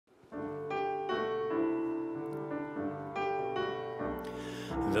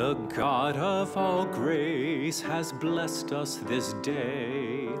The God of all grace has blessed us this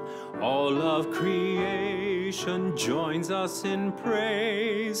day. All of creation joins us in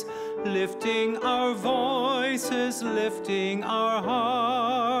praise, lifting our voices, lifting our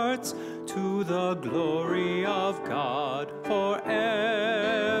hearts to the glory of God forever.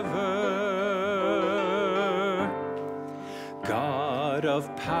 God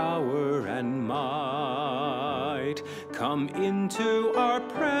of power and might, come into our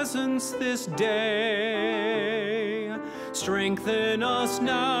presence this day. Strengthen us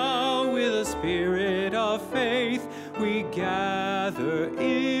now with a spirit of faith. We gather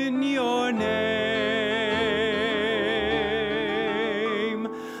in your name.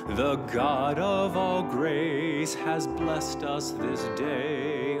 The God of all grace has blessed us this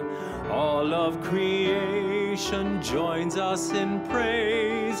day. All of creation joins us in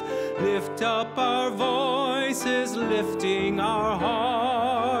praise. Lift up our voices, lifting our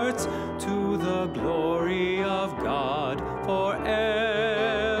hearts to the glory of God forever.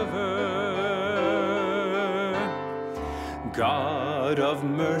 God of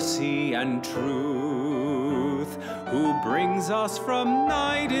mercy and truth, who brings us from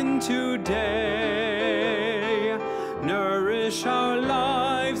night into day, nourish our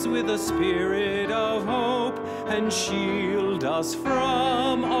lives with a spirit of hope and shield us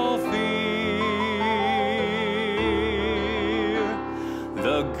from all fear.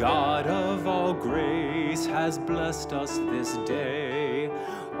 The God of all grace has blessed us this day.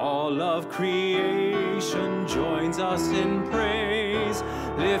 All of creation joins us in praise,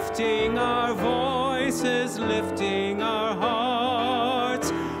 lifting our voices, lifting our hearts